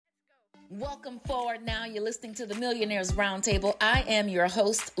Welcome forward now. You're listening to the Millionaires Roundtable. I am your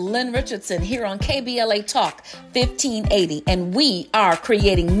host, Lynn Richardson, here on KBLA Talk 1580. And we are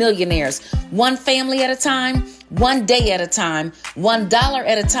creating millionaires, one family at a time, one day at a time, $1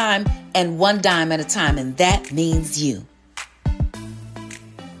 at a time, and one dime at a time. And that means you.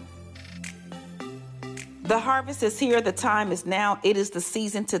 The harvest is here. The time is now. It is the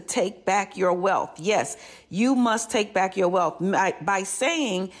season to take back your wealth. Yes, you must take back your wealth by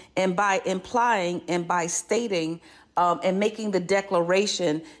saying and by implying and by stating and making the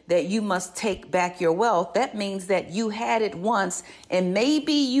declaration that you must take back your wealth. That means that you had it once and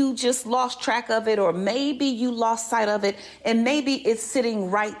maybe you just lost track of it, or maybe you lost sight of it, and maybe it's sitting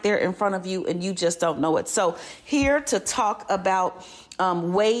right there in front of you and you just don't know it. So here to talk about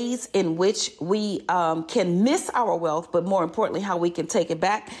ways in which we can miss our wealth, but more importantly, how we can take it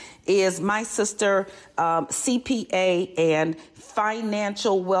back, is my sister, CPA and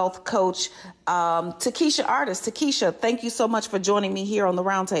financial wealth coach, Takesha Artist. Takesha, thank you so much for joining me here on the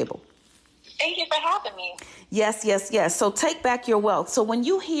roundtable. Thank you for having me. Yes. So take back your wealth. So when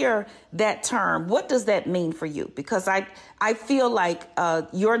you hear that term, what does that mean for you? Because I feel like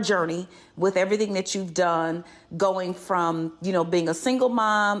your journey with everything that you've done, going from, being a single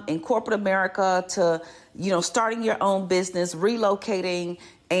mom in corporate America to, starting your own business, relocating,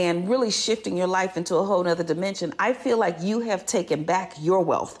 and really shifting your life into a whole nother dimension. I feel like you have taken back your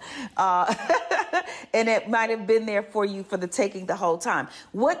wealth. And it might have been there for you for the taking the whole time.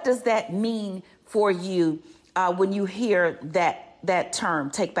 What does that mean for you when you hear that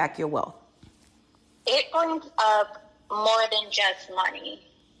term, take back your wealth? It brings up more than just money.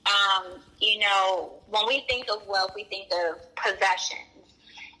 When we think of wealth, we think of possessions.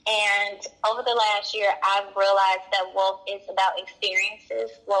 And over the last year, I've realized that wealth is about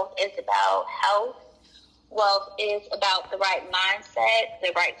experiences. Wealth is about health. Wealth is about the right mindset,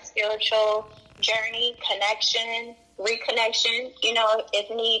 the right spiritual journey, connection, reconnection, if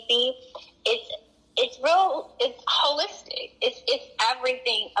need be. It's holistic. It's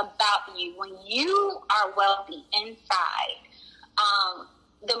everything about you. When you are wealthy inside,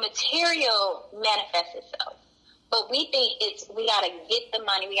 the material manifests itself. But we think we got to get the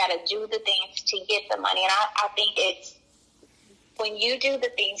money. We got to do the things to get the money. And I think it's when you do the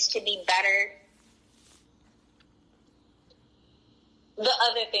things to be better, the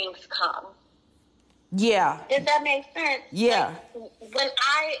other things come. Yeah. Does that make sense? Yeah. Like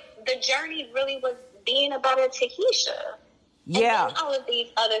the journey really was being a better Takesha. Yeah. And then all of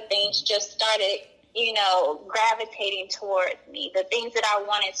these other things just started, gravitating towards me. The things that I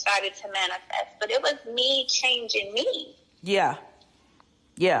wanted started to manifest. But it was me changing me. Yeah.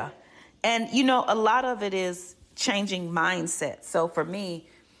 And, a lot of it is changing mindset. So for me,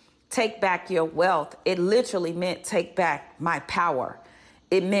 take back your wealth. It literally meant take back my power.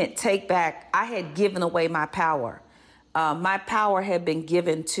 It meant take back. I had given away my power. My power had been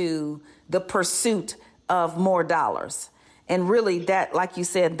given to the pursuit of more dollars. And really that, like you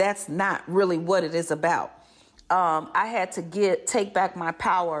said, that's not really what it is about. I had to take back my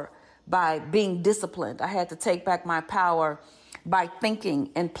power by being disciplined. I had to take back my power by thinking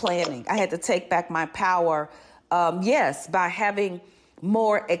and planning. I had to take back my power, by having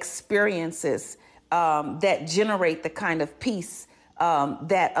more experiences that generate the kind of peace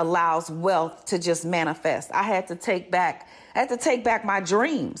that allows wealth to just manifest. I had to take back my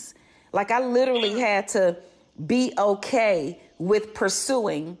dreams. Like I literally had to be okay with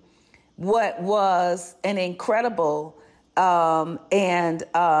pursuing what was an incredible really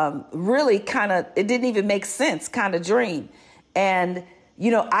kind of, it didn't even make sense kind of dream. And,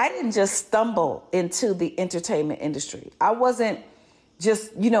 I didn't just stumble into the entertainment industry. I wasn't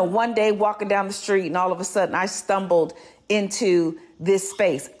just, one day walking down the street and all of a sudden I stumbled into this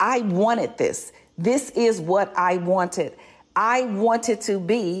space. I wanted this. This is what I wanted. I wanted to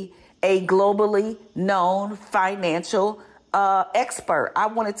be a globally known financial expert. I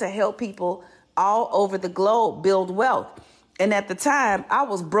wanted to help people all over the globe build wealth. And at the time, I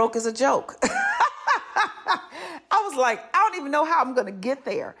was broke as a joke. I was like, I don't even know how I'm going to get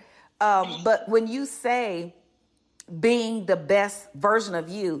there. But when you say being the best version of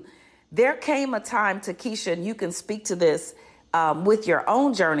you, there came a time, Takesha, and you can speak to this with your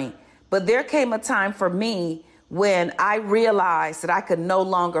own journey, but there came a time for me when I realized that I could no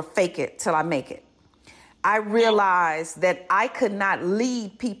longer fake it till I make it. I realized that I could not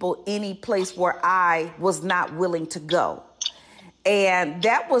lead people any place where I was not willing to go. And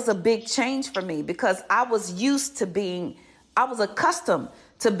that was a big change for me because I was accustomed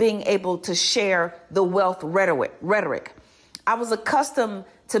to being able to share the wealth rhetoric. I was accustomed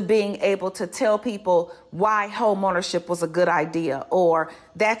to being able to tell people why home ownership was a good idea or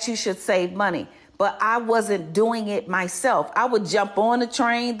that you should save money. But I wasn't doing it myself. I would jump on the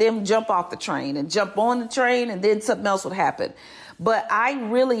train, then jump off the train, and jump on the train, and then something else would happen. But I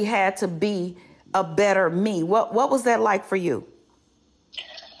really had to be a better me. What was that like for you?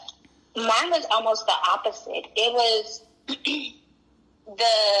 Mine was almost the opposite. It was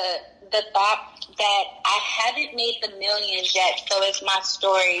the thought that I haven't made the millions yet, so is my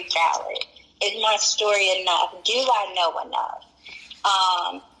story valid? Is my story enough? Do I know enough?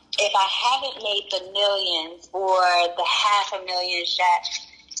 If I haven't made the millions or the $500,000 yet,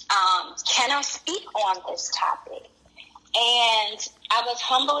 can I speak on this topic? And I was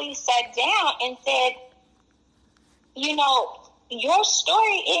humbly sat down and said, you know, your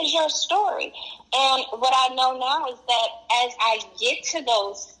story is your story. And what I know now is that as I get to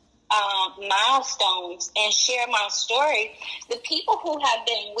those milestones and share my story, the people who have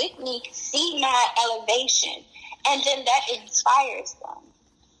been with me see my elevation, and then that inspires them.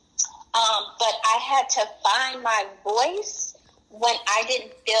 But I had to find my voice when I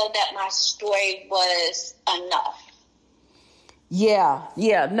didn't feel that my story was enough. Yeah,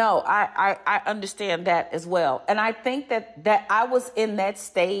 no, I understand that as well. And I think that I was in that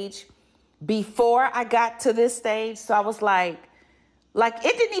stage before I got to this stage. So I was like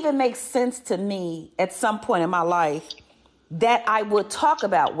it didn't even make sense to me at some point in my life that I would talk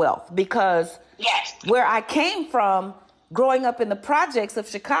about wealth, because yes, where I came from, growing up in the projects of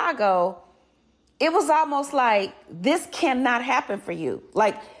Chicago, it was almost like this cannot happen for you.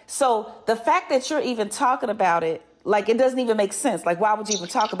 Like, so the fact that you're even talking about it, like, it doesn't even make sense. Like, why would you even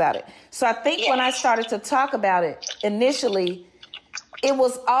talk about it? So I think when I started to talk about it initially, it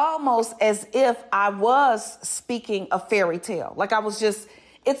was almost as if I was speaking a fairy tale. Like I was just,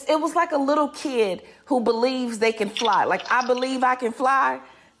 it was like a little kid who believes they can fly. Like, I believe I can fly.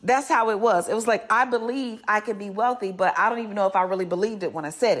 That's how it was. It was like, I believe I can be wealthy, but I don't even know if I really believed it when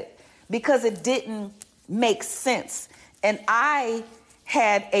I said it, because it didn't make sense. And I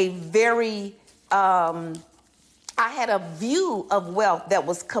had a very, I had a view of wealth that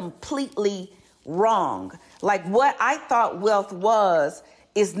was completely wrong. Like, what I thought wealth was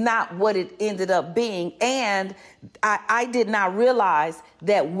is not what it ended up being. And I did not realize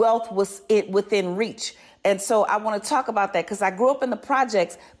that wealth was within reach. And so I want to talk about that, because I grew up in the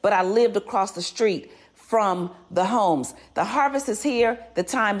projects, but I lived across the street from the homes. The harvest is here. The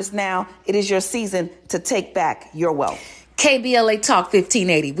time is now. It is your season to take back your wealth. KBLA Talk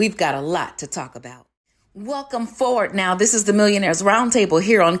 1580. We've got a lot to talk about. Welcome forward now. This is the Millionaires Roundtable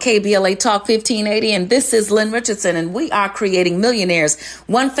here on KBLA Talk 1580. And this is Lynn Richardson. And we are creating millionaires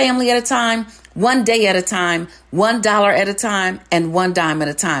one family at a time, one day at a time, $1 at a time, and one dime at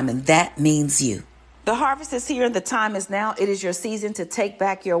a time. And that means you. The harvest is here. The time is now. It is your season to take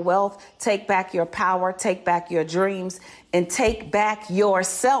back your wealth, take back your power, take back your dreams, and take back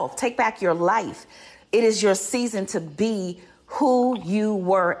yourself, take back your life. It is your season to be who you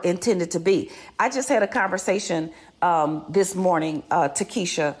were intended to be. I just had a conversation this morning,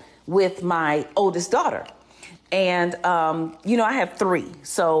 Takesha, with my oldest daughter. And, I have 3.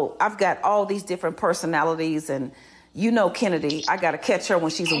 So I've got all these different personalities. And, Kennedy, I got to catch her when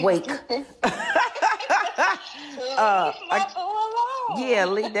she's awake.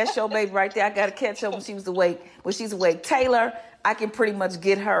 Lee, that's your baby right there. I got to catch her when she's awake. Taylor, I can pretty much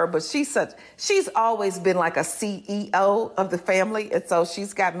get her, but she's always been like a CEO of the family. And so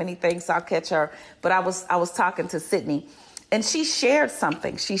she's got many things, so I'll catch her. But I was talking to Sydney, and she shared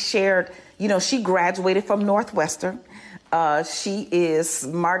something. She shared, she graduated from Northwestern. She is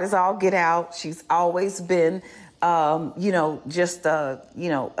smart as all get out. She's always been, just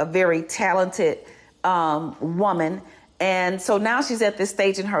a very talented woman. And so now she's at this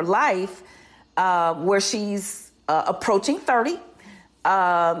stage in her life where she's approaching 30.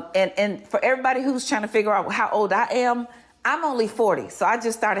 And for everybody who's trying to figure out how old I am, I'm only 40. So I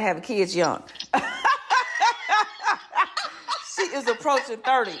just started having kids young. She is approaching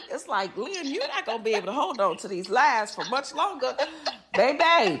 30. It's like, Lynn, you're not going to be able to hold on to these lies for much longer.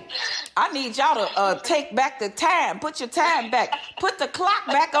 Baby, I need y'all to take back the time. Put your time back. Put the clock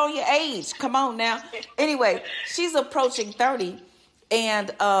back on your age. Come on now. Anyway, she's approaching 30.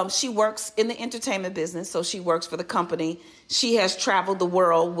 And she works in the entertainment business. So she works for the company. She has traveled the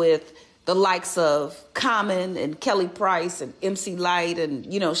world with the likes of Common and Kelly Price and MC Light. And,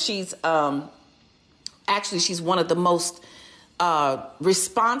 she's she's one of the most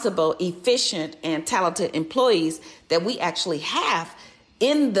responsible, efficient, and talented employees that we actually have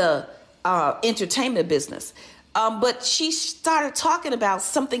in the entertainment business. But she started talking about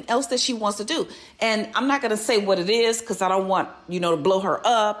something else that she wants to do. And I'm not going to say what it is because I don't want, to blow her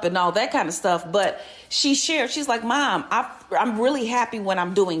up and all that kind of stuff. But she shared, she's like, Mom, I'm really happy when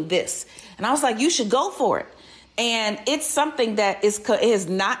I'm doing this. And I was like, you should go for it. And it's something that is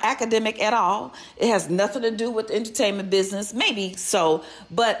not academic at all. It has nothing to do with the entertainment business, maybe so,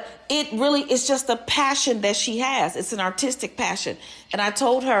 but it really is just a passion that she has. It's an artistic passion. And I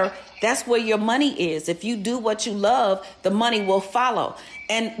told her, that's where your money is. If you do what you love, the money will follow.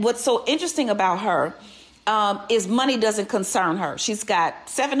 And what's so interesting about her is money doesn't concern her. She's got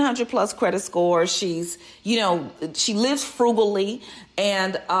 700 plus credit score. She's, she lives frugally,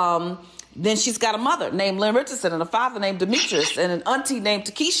 and then she's got a mother named Lynn Richardson and a father named Demetrius and an auntie named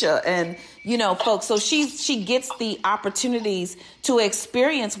Takesha and, folks. So she gets the opportunities to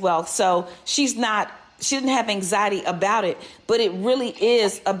experience wealth. So she didn't have anxiety about it, but it really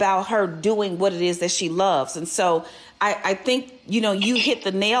is about her doing what it is that she loves. And so I think, you hit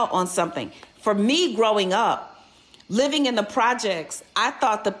the nail on something. For me growing up, living in the projects, I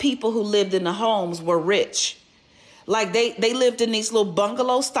thought the people who lived in the homes were rich. Like they lived in these little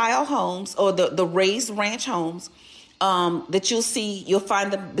bungalow style homes or the raised ranch homes that you'll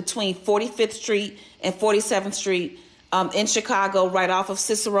find them between 45th Street and 47th Street in Chicago, right off of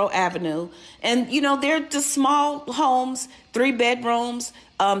Cicero Avenue. And, they're just small homes, 3 bedrooms.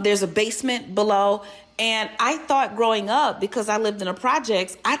 There's a basement below. And I thought growing up, because I lived in the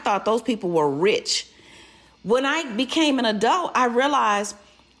projects, I thought those people were rich. When I became an adult, I realized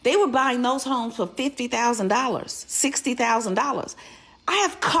they were buying those homes for $50,000, $60,000. I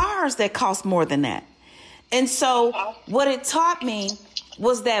have cars that cost more than that. And so what it taught me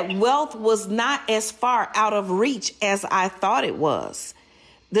was that wealth was not as far out of reach as I thought it was.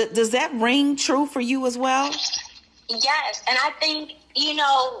 Does that ring true for you as well? Yes. And I think,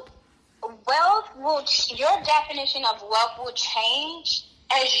 your definition of wealth will change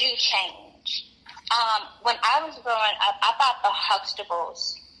as you change. When I was growing up, I thought the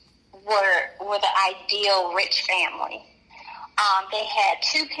Huxtables were the ideal rich family. They had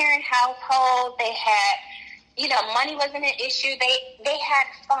 2-parent household. They had, money wasn't an issue. They had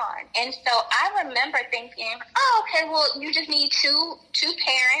fun. And so I remember thinking, okay, well, you just need two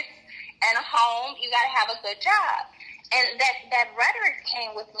parents and a home. You got to have a good job. And that rhetoric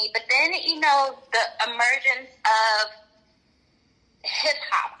came with me. But then, the emergence of hip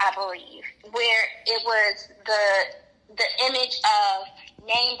hop, I believe, where it was the image of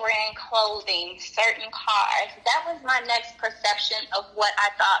name brand clothing, certain cars. That was my next perception of what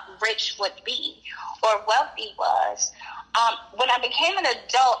I thought rich would be or wealthy was. When I became an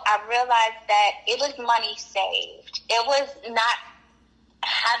adult, I realized that it was money saved. It was not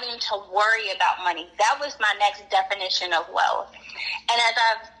having to worry about money. That was my next definition of wealth. And as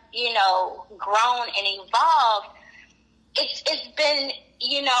I've, grown and evolved, it's been,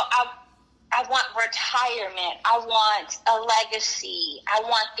 I want retirement. I want a legacy. I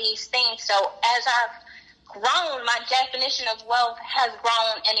want these things. So as I've grown, my definition of wealth has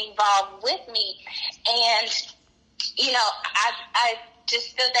grown and evolved with me. And, I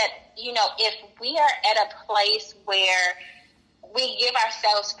just feel that, if we are at a place where we give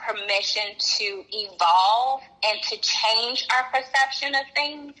ourselves permission to evolve and to change our perception of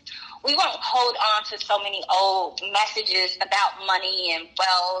things, we won't hold on to so many old messages about money and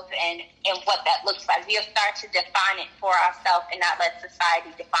wealth and what that looks like. We'll start to define it for ourselves and not let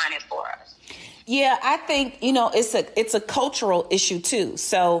society define it for us. Yeah, I think, it's a cultural issue too.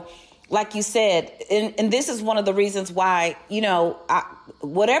 So like you said, and this is one of the reasons why,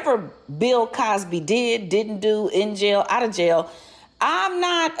 whatever Bill Cosby didn't do, in jail, out of jail, I'm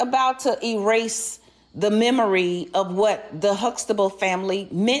not about to erase the memory of what the Huxtable family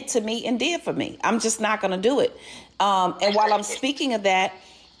meant to me and did for me. I'm just not going to do it. And while I'm speaking of that,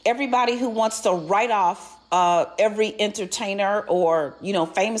 everybody who wants to write off every entertainer or,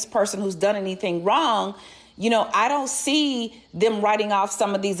 famous person who's done anything wrong, I don't see them writing off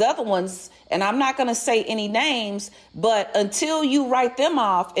some of these other ones. And I'm not going to say any names, but until you write them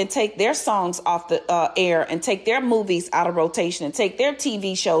off and take their songs off the air and take their movies out of rotation and take their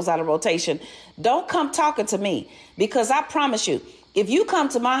TV shows out of rotation, don't come talking to me, because I promise you, if you come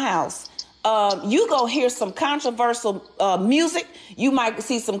to my house, you go hear some controversial music. You might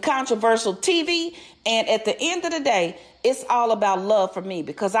see some controversial TV. And at the end of the day, it's all about love for me,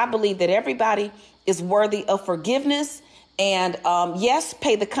 because I believe that everybody is worthy of forgiveness. And yes,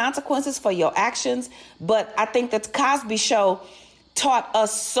 pay the consequences for your actions. But I think that the Cosby Show taught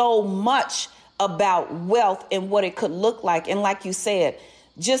us so much about wealth and what it could look like. And like you said,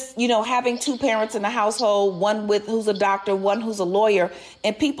 just, having two parents in the household, one who's a doctor, one who's a lawyer.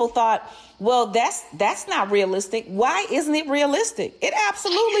 And people thought, well, that's not realistic. Why isn't it realistic? It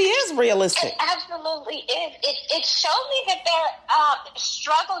absolutely is realistic. It absolutely is. It showed me that their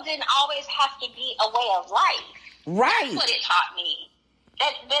struggle didn't always have to be a way of life. Right. That's what it taught me.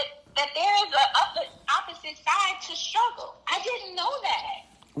 That there is an opposite side to struggle. I didn't know that.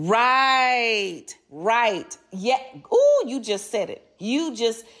 Right. Yeah. Ooh, you just said it. That's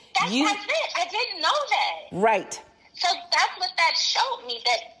it. I didn't know that. Right. So that's what that showed me,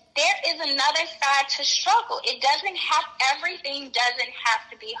 that there is another side to struggle. Everything doesn't have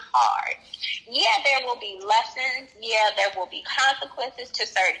to be hard. Yeah, there will be lessons. Yeah, there will be consequences to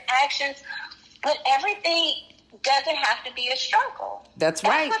certain actions, but everything doesn't have to be a struggle. That's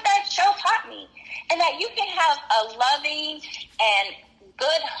right. That's what that show taught me. And that you can have a loving and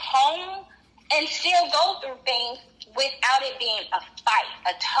good home and still go through things without it being a fight,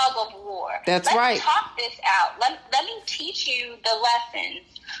 a tug of war. That's right. Let's talk this out. Let me teach you the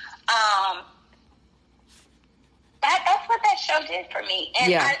lessons. That's what that show did for me.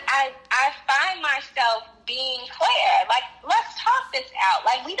 And yeah. I find myself being clear. Like, let's talk this out.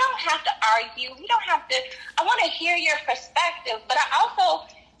 Like, we don't have to argue. We don't have to. I want to hear your perspective, but I also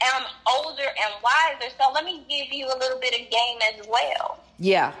am older and wiser, so let me give you a little bit of game as well.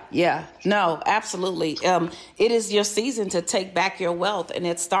 Yeah. No, absolutely. It is your season to take back your wealth, and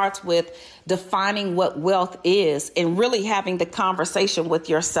it starts with defining what wealth is and really having the conversation with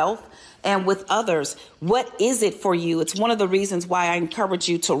yourself and with others. What is it for you? It's one of the reasons why I encourage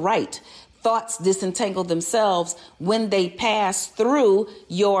you to write. Thoughts disentangle themselves when they pass through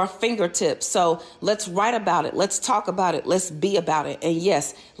your fingertips. So let's write about it. Let's talk about it. Let's be about it. And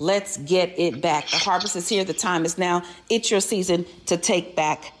yes, let's get it back. The harvest is here. The time is now. It's your season to take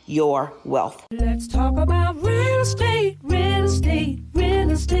back your wealth. Let's talk about real estate, real estate, real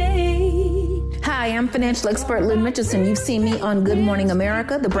estate. Hi, I'm financial expert Lynn Richardson. You've seen me on Good Morning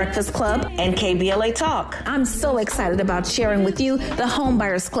America, The Breakfast Club, and KBLA Talk. I'm so excited about sharing with you the Home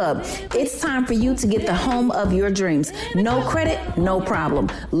Buyers Club. It's time for you to get the home of your dreams. No credit, no problem.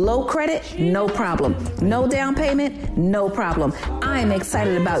 Low credit, no problem. No down payment, no problem. I'm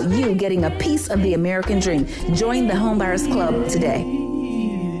excited about you getting a piece of the American dream. Join the Home Buyers Club today.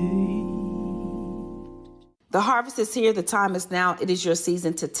 The harvest is here. The time is now. It is your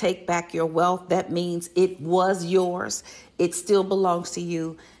season to take back your wealth. That means it was yours. It still belongs to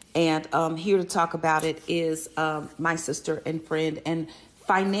you. And here to talk about it is my sister and friend and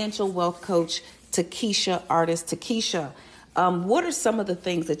financial wealth coach, Takesha Artist. Takesha, what are some of the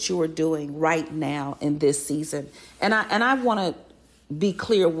things that you are doing right now in this season? And I want to be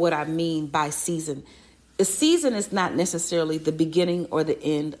clear what I mean by season. The season is not necessarily the beginning or the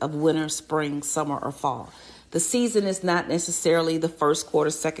end of winter, spring, summer, or fall. The season is not necessarily the first quarter,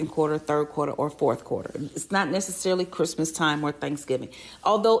 second quarter, third quarter, or fourth quarter. It's not necessarily Christmas time or Thanksgiving,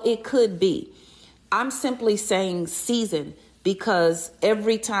 although it could be. I'm simply saying season because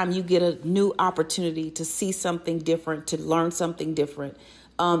every time you get a new opportunity to see something different, to learn something different,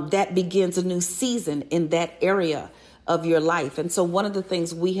 that begins a new season in that area of your life. And so one of the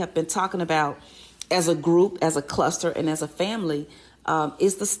things we have been talking about as a group, as a cluster, and as a family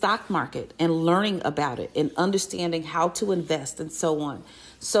is the stock market and learning about it and understanding how to invest and so on.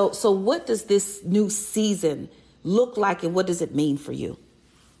 So what does this new season look like and what does it mean for you?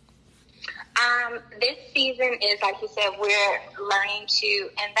 This season is, like you said, we're learning to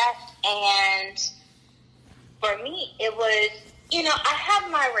invest. And for me, it was, I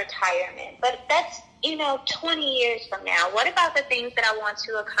have my retirement, but that's, 20 years from now. What about the things that I want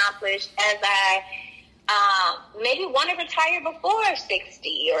to accomplish as I maybe want to retire before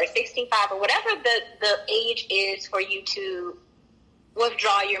 60 or 65 or whatever the age is for you to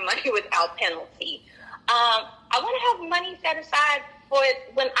withdraw your money without penalty. I want to have money set aside for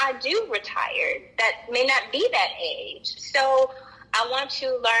when I do retire that may not be that age. So I want to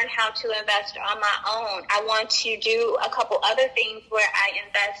learn how to invest on my own. I want to do a couple other things where I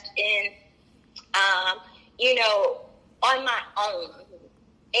invest in, on my own.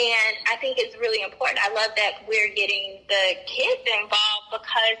 And I think it's really important. I love that we're getting the kids involved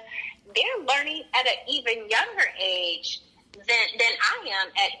because they're learning at an even younger age than I am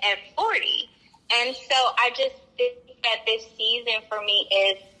at 40. And so I just think that this season for me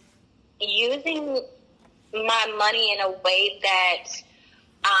is using my money in a way that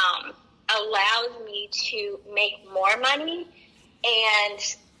allows me to make more money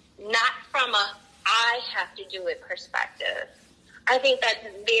and not from a I have to do it perspective. I think that's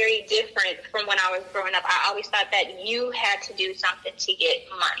very different from when I was growing up. I always thought that you had to do something to get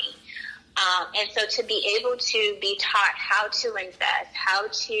money. And so to be able to be taught how to invest, how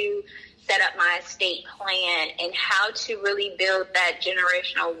to set up my estate plan, and how to really build that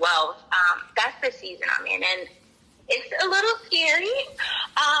generational wealth, that's the season I'm in. And it's a little scary,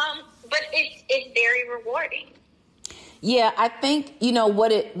 but it's very rewarding. Yeah, I think,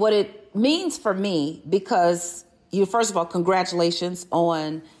 what it means for me, because first of all, congratulations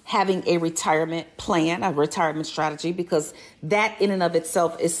on having a retirement plan, a retirement strategy, because that in and of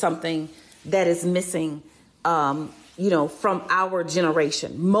itself is something that is missing, from our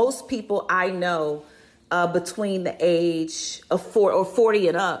generation. Most people I know between the age of 40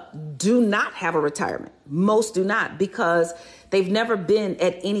 and up do not have a retirement. Most do not, because they've never been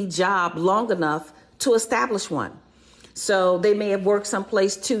at any job long enough to establish one. So they may have worked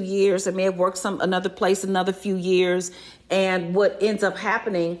someplace 2 years, they may have worked another place another few years. And what ends up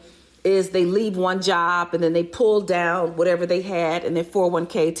happening is they leave one job and then they pull down whatever they had in their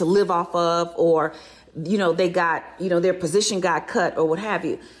 401k to live off of, or, they got, their position got cut or what have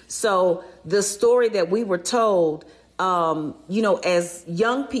you. So the story that we were told, as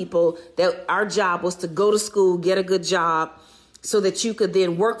young people, that our job was to go to school, get a good job so that you could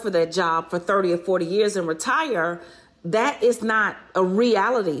then work for that job for 30 or 40 years and retire. That is not a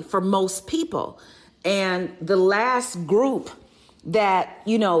reality for most people. And the last group that,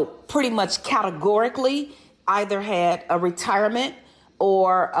 pretty much categorically either had a retirement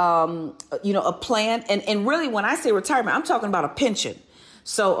or, a plan. And really, when I say retirement, I'm talking about a pension.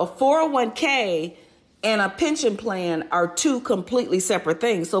 So a 401k and a pension plan are two completely separate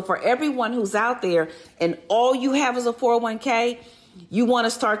things. So for everyone who's out there and all you have is a 401k, you want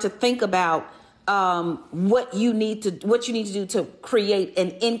to start to think about what you need to do to create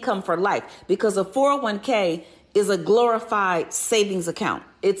an income for life, because a 401k is a glorified savings account.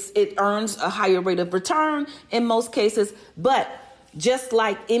 It earns a higher rate of return in most cases, but just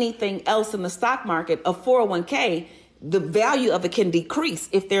like anything else in the stock market, a 401k, the value of it can decrease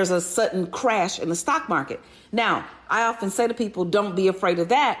if there's a sudden crash in the stock market. Now, I often say to people, don't be afraid of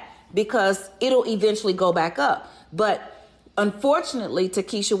that, because it'll eventually go back up. But unfortunately,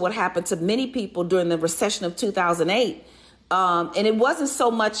 Takesha, what happened to many people during the recession of 2008, and it wasn't so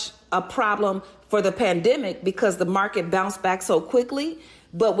much a problem for the pandemic because the market bounced back so quickly.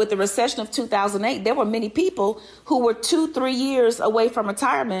 But with the recession of 2008, there were many people who were 2-3 years away from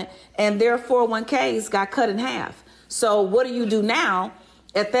retirement and their 401ks got cut in half. So what do you do now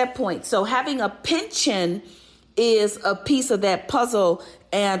at that point? So having a pension is a piece of that puzzle.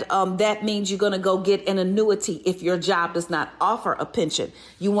 And that means you're going to go get an annuity if your job does not offer a pension.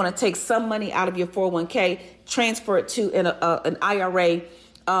 You want to take some money out of your 401k, transfer it to an IRA,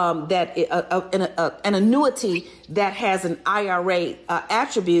 an annuity that has an IRA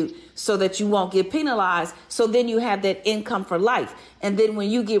attribute, so that you won't get penalized. So then you have that income for life. And then when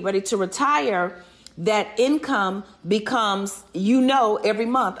you get ready to retire, that income becomes, every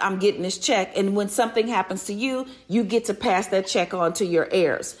month I'm getting this check. And when something happens to you, you get to pass that check on to your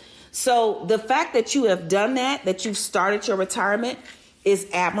heirs. So the fact that you have done that you've started your retirement is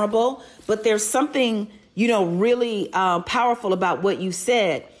admirable. But there's something, really powerful about what you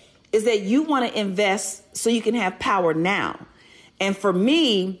said, is that you want to invest so you can have power now. And for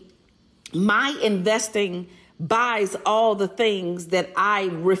me, my investing buys all the things that I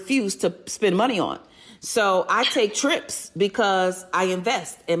refuse to spend money on. So I take trips because I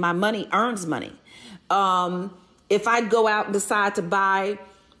invest and my money earns money. If I go out and decide to buy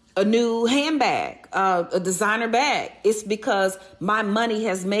a new handbag, a designer bag, it's because my money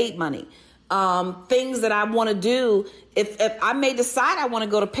has made money. Things that I want to do, if I may decide I want to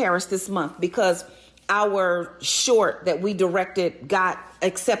go to Paris this month because our short that we directed got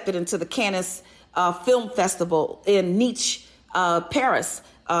accepted into the Cannes Film Festival in Nice, Paris,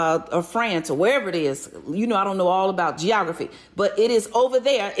 or France, or wherever it is. I don't know all about geography, but it is over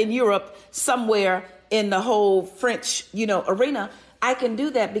there in Europe, somewhere in the whole French, arena. I can do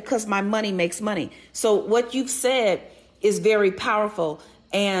that because my money makes money. So what you've said is very powerful.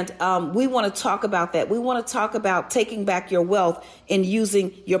 And we want to talk about that. We want to talk about taking back your wealth and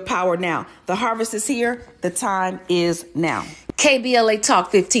using your power now. The harvest is here. The time is now. KBLA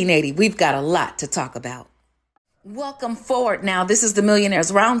Talk 1580. We've got a lot to talk about. Welcome forward now. This is the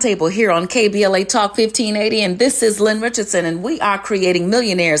Millionaires Roundtable here on KBLA Talk 1580. And this is Lynn Richardson. And we are creating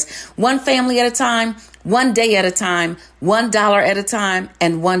millionaires one family at a time, one day at a time, $1 at a time,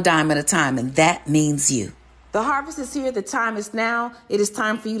 and one dime at a time. And that means you. The harvest is here. The time is now. It is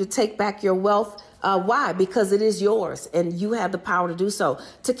time for you to take back your wealth. Why? Because it is yours and you have the power to do so.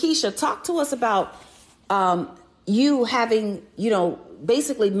 Takesha, talk to us about you having,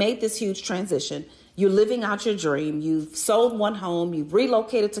 basically made this huge transition. you're living out your dream. You've sold one home. You've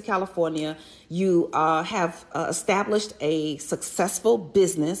relocated to California. You have established a successful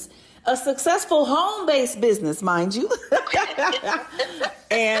business, a successful home-based business, mind you.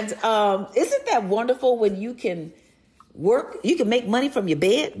 And isn't that wonderful when you can work, you can make money from your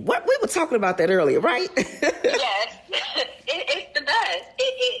bed? What we were talking about that earlier, right? Yes, it's the best.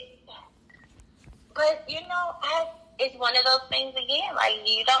 But it's one of those things again. Like,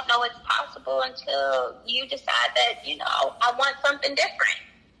 you don't know it's possible until you decide that I want something different.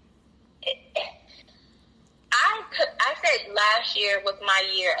 I said last year was my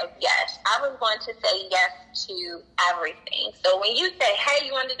year of yes. I was going to say yes to everything. So when you say, hey,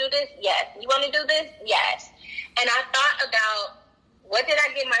 you want to do this? Yes. You want to do this? Yes. And I thought about, what did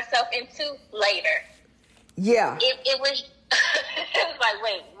I get myself into later? Yeah. It was, it was like,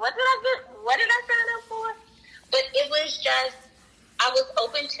 wait, what did I sign up for? But it was just, I was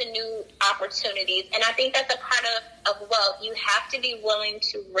open to new opportunities. And I think that's a part of wealth. You have to be willing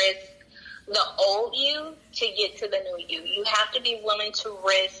to risk the old you to get to the new you. You have to be willing to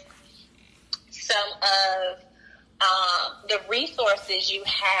risk some of the resources you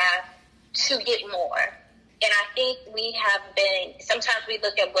have to get more. And I think we have been, sometimes we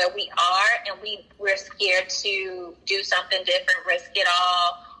look at where we are and we're scared to do something different, risk it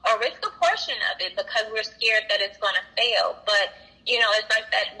all, or risk a portion of it because we're scared that it's going to fail. But, it's like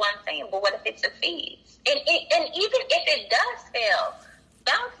that one saying, but what if it succeeds? And even if it does fail,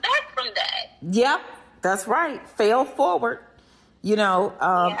 bounce back from that. Yep, that's right. Fail forward.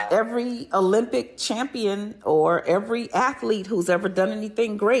 Every Olympic champion or every athlete who's ever done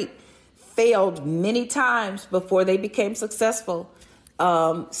anything great failed many times before they became successful.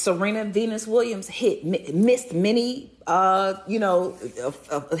 Serena Venus Williams missed many, had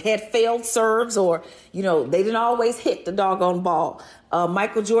failed serves, or, they didn't always hit the doggone ball.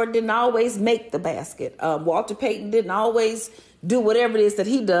 Michael Jordan didn't always make the basket. Walter Payton didn't always do whatever it is that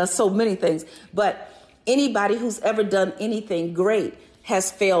he does, so many things. But anybody who's ever done anything great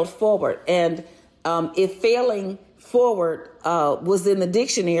has failed forward. And if failing forward was in the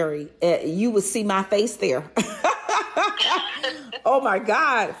dictionary, you would see my face there. Oh my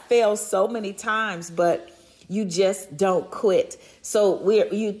God, failed so many times, but you just don't quit. So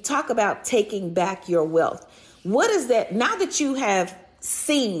you talk about taking back your wealth. What is that? Now that you have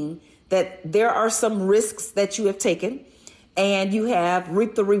seen that there are some risks that you have taken and you have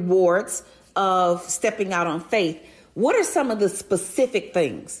reaped the rewards of stepping out on faith, what are some of the specific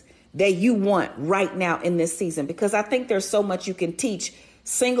things that you want right now in this season? Because I think there's so much you can teach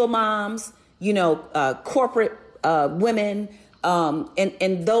single moms, corporate women,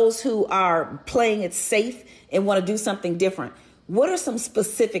 and those who are playing it safe and want to do something different. What are some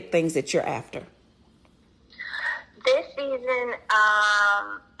specific things that you're after? This season,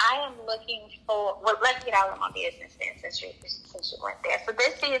 I am looking for, let's get out of my business then, since you went there. So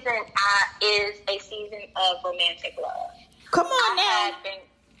this season is a season of romantic love. Come on now.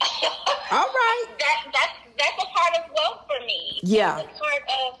 All right. That's a part of wealth for me. Yeah. It's a part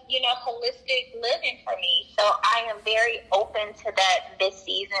of, holistic living for me. So I am very open to that this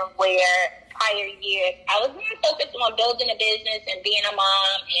season, where prior years I was more focused on building a business and being a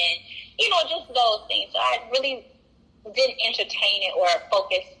mom and, just those things. So I really didn't entertain it or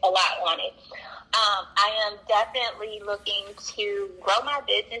focus a lot on it. I am definitely looking to grow my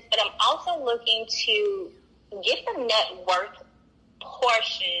business, but I'm also looking to get the net worth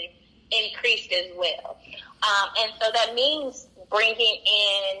portion increased as well. And so that means bringing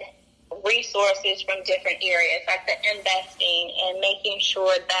in resources from different areas, like the investing and making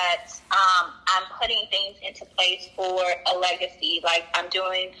sure that I'm putting things into place for a legacy, like I'm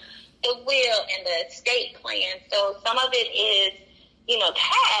doing the will and the estate plan. So some of it is,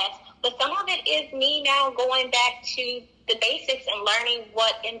 past, but some of it is me now going back to the basics and learning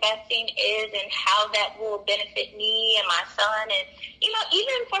what investing is and how that will benefit me and my son and,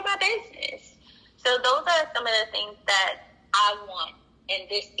 even for my business. So those are some of the things that I want in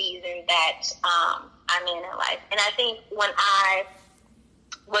this season that I'm in life. And I think when I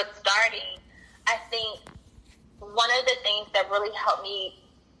was starting, I think one of the things that really helped me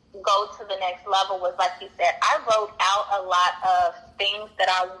go to the next level was, like you said, I wrote out a lot of things that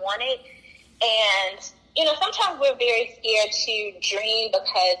I wanted. And, sometimes we're very scared to dream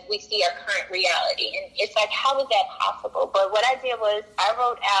because we see our current reality. And it's like, how is that possible? But what I did was I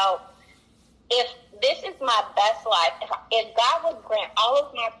wrote out, if this is my best life, if God would grant all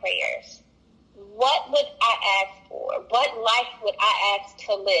of my prayers, what would I ask for? What life would I ask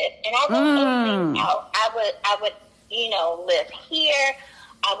to live? And I wrote those things out. I would live here.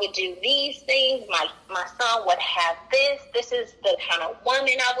 I would do these things. My son would have this. This is the kind of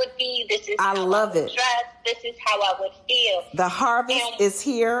woman I would be. This is how I would dress. This is how I would feel. The harvest is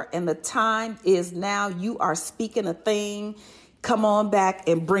here and the time is now. You are speaking a thing. Come on back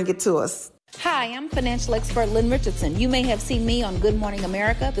and bring it to us. Hi, I'm financial expert Lynn Richardson. You may have seen me on Good Morning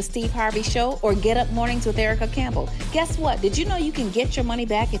America, The Steve Harvey Show, or Get Up Mornings with Erica Campbell. Guess what? Did you know you can get your money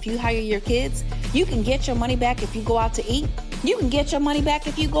back if you hire your kids? You can get your money back if you go out to eat. You can get your money back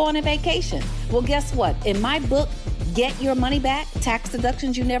if you go on a vacation. Well, guess what? In my book, Get Your Money Back, Tax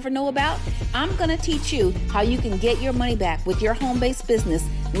Deductions You Never Know About, I'm going to teach you how you can get your money back with your home-based business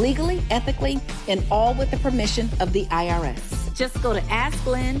legally, ethically, and all with the permission of the IRS. Just go to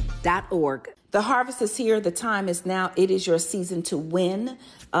asklynn.org. The harvest is here. The time is now. It is your season to win.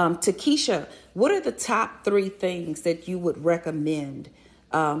 Takesha, what are the top 3 things that you would recommend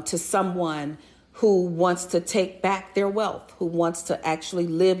to someone who wants to take back their wealth, who wants to actually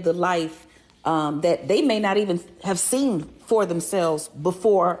live the life that they may not even have seen for themselves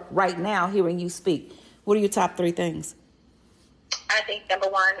before right now hearing you speak? What are your top 3 things? I think number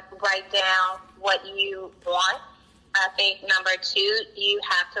 1, write down what you want. I think number 2, you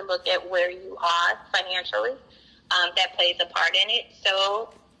have to look at where you are financially. That plays a part in it. So,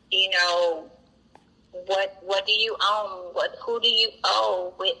 what do you own? Who do you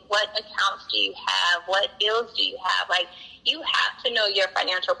owe? What accounts do you have? What bills do you have? Like, you have to know your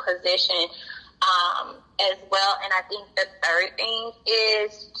financial position as well. And I think the third thing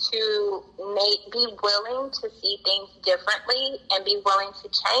is to be willing to see things differently and be willing to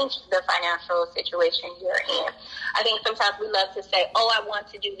change the financial situation you're in. I think sometimes we love to say, oh, I want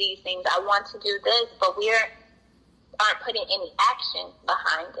to do these things, I want to do this, but we aren't putting any action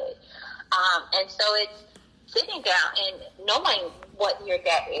behind it. And so it's sitting down and knowing what your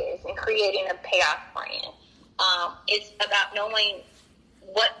debt is and creating a payoff plan. It's about knowing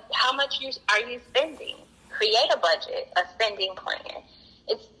how much are you spending. Create a budget, a spending plan.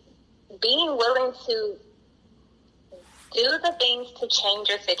 It's being willing to do the things to change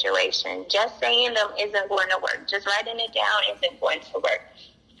your situation. Just saying them isn't going to work. Just writing it down isn't going to work.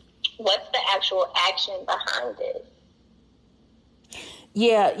 What's the actual action behind it?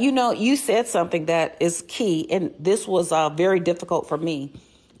 Yeah, you said something that is key, and this was very difficult for me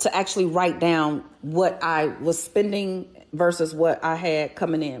to actually write down what I was spending versus what I had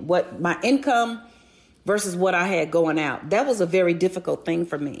coming in, what my income versus what I had going out. That was a very difficult thing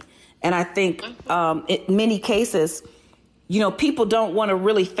for me. And I think in many cases, people don't want to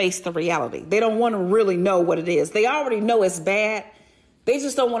really face the reality. They don't want to really know what it is. They already know it's bad. They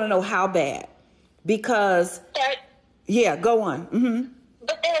just don't want to know how bad because, go on. Mm-hmm.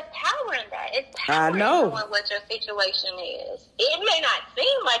 But there's power in that. It's power in knowing what your situation is. It may not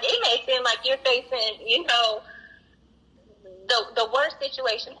seem like, it may seem like you're facing, the worst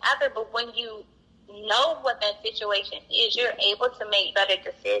situation ever, but when you know what that situation is, you're able to make better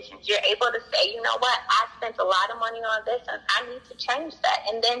decisions. You're able to say, you know what, I spent a lot of money on this and I need to change that,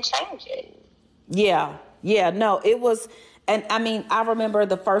 and then change it. It was, and I mean, I remember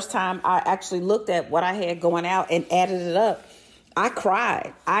the first time I actually looked at what I had going out and added it up. I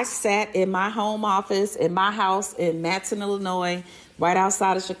cried. I sat in my home office in my house in Matson, Illinois, right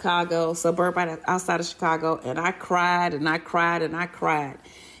outside of Chicago, suburb right outside of Chicago, and I cried and I cried and I cried.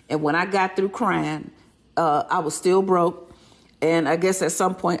 And when I got through crying, I was still broke. And I guess at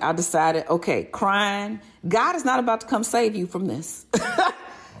some point I decided, okay, crying, God is not about to come save you from this.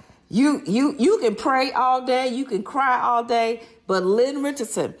 You can pray all day, you can cry all day, but Lynn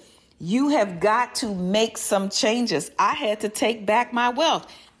Richardson, you have got to make some changes. I had to take back my wealth.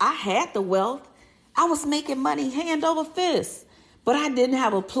 I had the wealth. I was making money hand over fist, but I didn't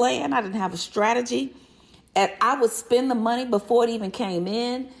have a plan. I didn't have a strategy. And I would spend the money before it even came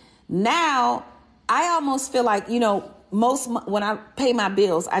in. Now, I almost feel like, when I pay my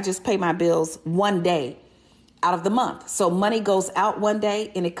bills, I just pay my bills one day out of the month. So money goes out one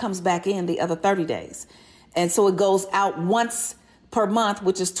day and it comes back in the other 30 days. And so it goes out once per month,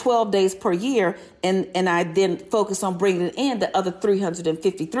 which is 12 days per year. And I then focus on bringing it in the other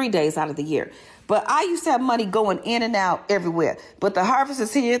 353 days out of the year. But I used to have money going in and out everywhere. But the harvest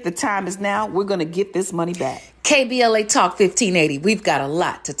is here. The time is now. We're going to get this money back. KBLA Talk 1580. We've got a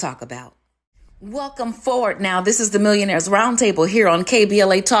lot to talk about. Welcome forward now. This is the Millionaires Roundtable here on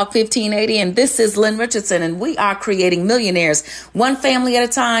KBLA Talk 1580. And this is Lynn Richardson. And we are creating millionaires one family at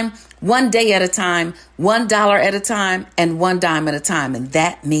a time, one day at a time, $1 at a time, and one dime at a time. And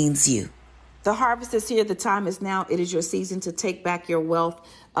that means you. The harvest is here. The time is now. It is your season to take back your wealth.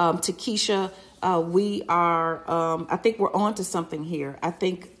 Takesha, we are, I think we're on to something here. I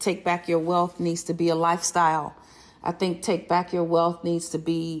think take back your wealth needs to be a lifestyle. I think Take Back Your Wealth needs to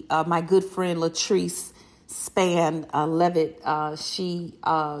be my good friend Latrice Spann Levitt. She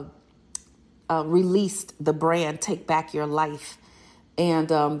released the brand Take Back Your Life. And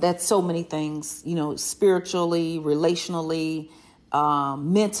that's so many things, spiritually, relationally,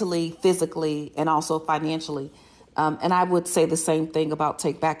 mentally, physically, and also financially. And I would say the same thing about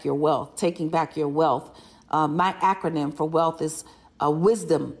Take Back Your Wealth. Taking back your wealth. My acronym for wealth is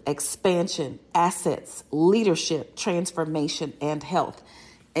wisdom, expansion, assets, leadership, transformation, and health.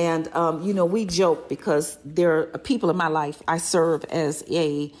 And, we joke because there are people in my life. I serve as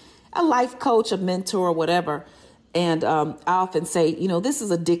a life coach, a mentor, whatever. And I often say, this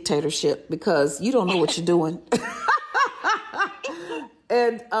is a dictatorship because you don't know what you're doing.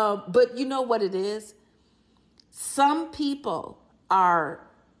 And but you know what it is? Some people are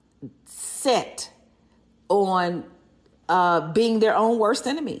set on being their own worst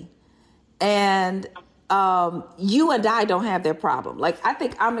enemy. And you and I don't have that problem. Like, I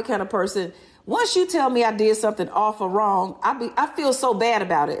think I'm the kind of person, once you tell me I did something awful wrong, I feel so bad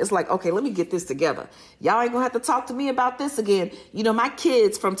about it. It's like, okay, let me get this together. Y'all ain't gonna have to talk to me about this again. My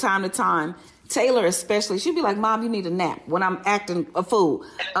kids from time to time, Taylor especially, she'd be like, Mom, you need a nap when I'm acting a fool.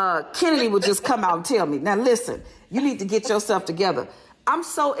 Kennedy would just come out and tell me, now listen, you need to get yourself together. I'm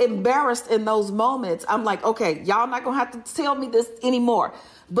so embarrassed in those moments. I'm like, okay, y'all not gonna have to tell me this anymore.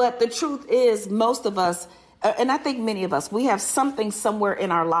 But the truth is, most of us, and I think many of us, we have something somewhere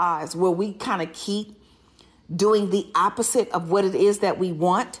in our lives where we kind of keep doing the opposite of what it is that we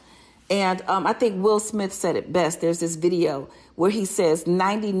want. And I think Will Smith said it best. There's this video where he says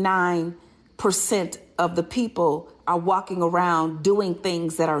 99% of the people are walking around doing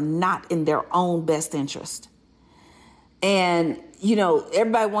things that are not in their own best interest. And,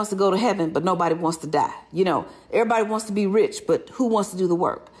 everybody wants to go to heaven, but nobody wants to die. Everybody wants to be rich, but who wants to do the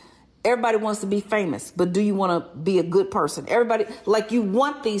work? Everybody wants to be famous, but do you want to be a good person? Everybody, like, you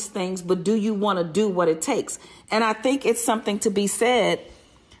want these things, but do you want to do what it takes? And I think it's something to be said,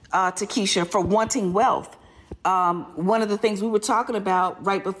 to Keisha, for wanting wealth. One of the things we were talking about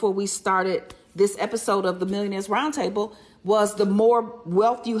right before we started this episode of the Millionaires Roundtable was the more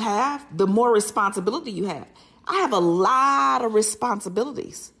wealth you have, the more responsibility you have. I have a lot of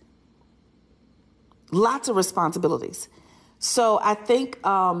responsibilities. Lots of responsibilities. So I think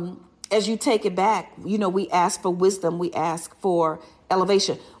as you take it back, we ask for wisdom. We ask for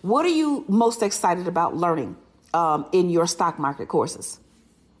elevation. What are you most excited about learning in your stock market courses?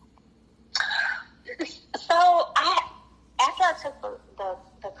 So after I took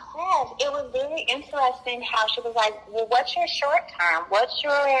the class, it was very interesting how she was like, well, what's your short term? What's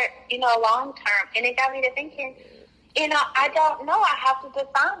your, long term? And it got me to thinking, I don't know. I have to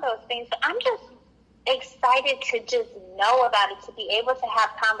define those things. So I'm just excited to just know about it, to be able to have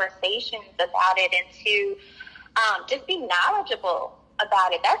conversations about it, and to just be knowledgeable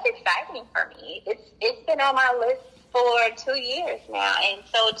about it. That's exciting for me. It's been on my list for 2 years now. And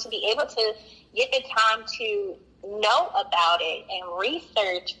so to be able to get the time to know about it and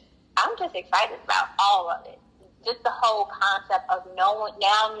research, I'm just excited about all of it. Just the whole concept of knowing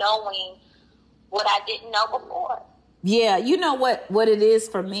what I didn't know before. Yeah, you know what it is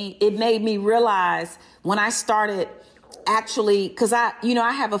for me? It made me realize when I started actually, because I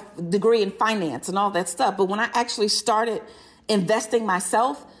have a degree in finance and all that stuff, but when I actually started investing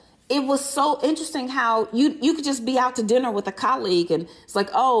myself, it was so interesting how you could just be out to dinner with a colleague and it's like,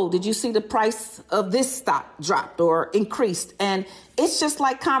 oh, did you see the price of this stock dropped or increased? And it's just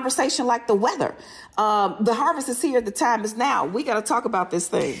like conversation like the weather. The harvest is here. The time is now. We got to talk about this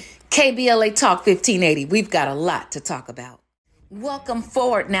thing. KBLA Talk 1580. We've got a lot to talk about. Welcome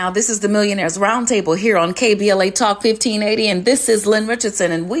forward now. This is the Millionaires Roundtable here on KBLA Talk 1580. And this is Lynn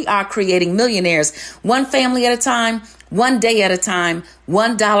Richardson. And we are creating millionaires one family at a time, one day at a time,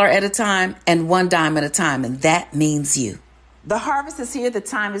 $1 at a time, and one dime at a time. And that means you. The harvest is here. The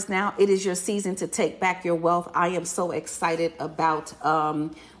time is now. It is your season to take back your wealth. I am so excited about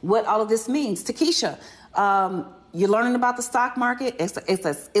what all of this means. Takesha, you're learning about the stock market. It's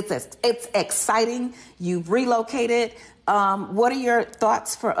exciting. You've relocated. What are your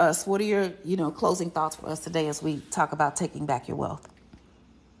thoughts for us? What are your closing thoughts for us today as we talk about taking back your wealth?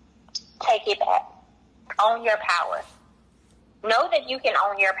 Take it back. Own your power. Know that you can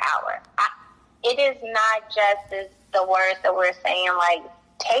own your power. It is not just as the words that we're saying, like,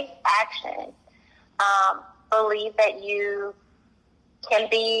 take action. Believe that you can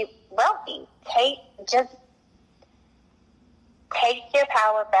be wealthy. Take your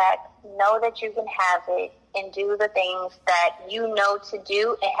power back. Know that you can have it and do the things that you know to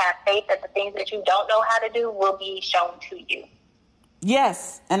do, and have faith that the things that you don't know how to do will be shown to you.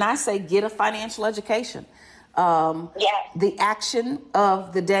 Yes. And I say get a financial education. Yes. The action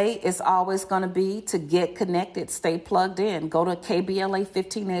of the day is always going to be to get connected, stay plugged in. Go to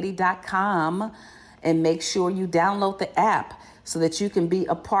kbla1580.com and make sure you download the app so that you can be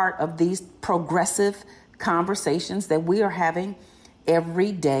a part of these progressive conversations that we are having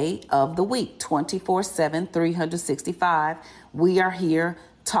every day of the week, 24/7, 365. We are here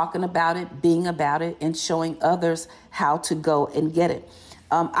talking about it, being about it, and showing others how to go and get it.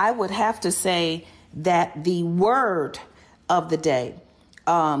 I would have to say that the word of the day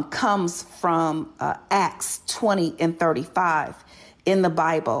comes from Acts 20 and 35 in the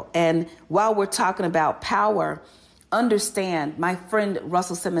Bible. And while we're talking about power, understand, my friend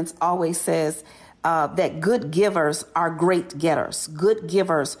Russell Simmons always says that good givers are great getters. Good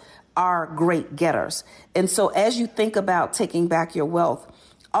givers are great getters. And so as you think about taking back your wealth,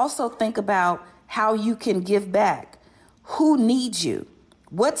 also think about how you can give back. Who needs you?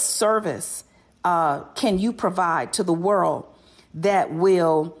 What service can you provide to the world that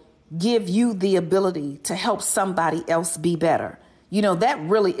will give you the ability to help somebody else be better? You know, that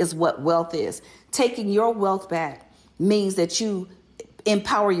really is what wealth is. Taking your wealth back means that you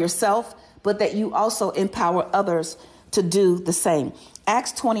empower yourself, but that you also empower others to do the same.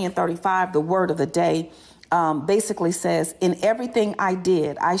 Acts 20 and 35, the word of the day, basically says, in everything I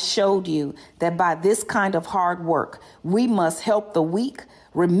did, I showed you that by this kind of hard work, we must help the weak,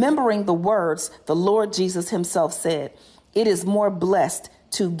 remembering the words the Lord Jesus himself said, it is more blessed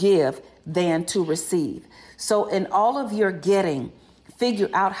to give than to receive. So in all of your getting, figure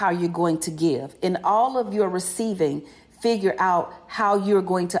out how you're going to give. In all of your receiving, figure out how you're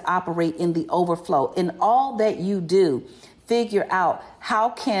going to operate in the overflow. In all that you do, figure out how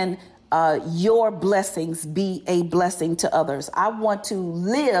can your blessings be a blessing to others. I want to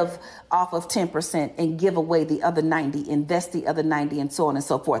live off of 10% and give away the other 90, invest the other 90, and so on and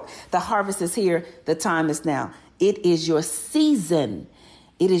so forth. The harvest is here. The time is now. It is your season.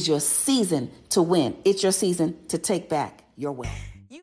 It is your season to win. It's your season to take back your wealth.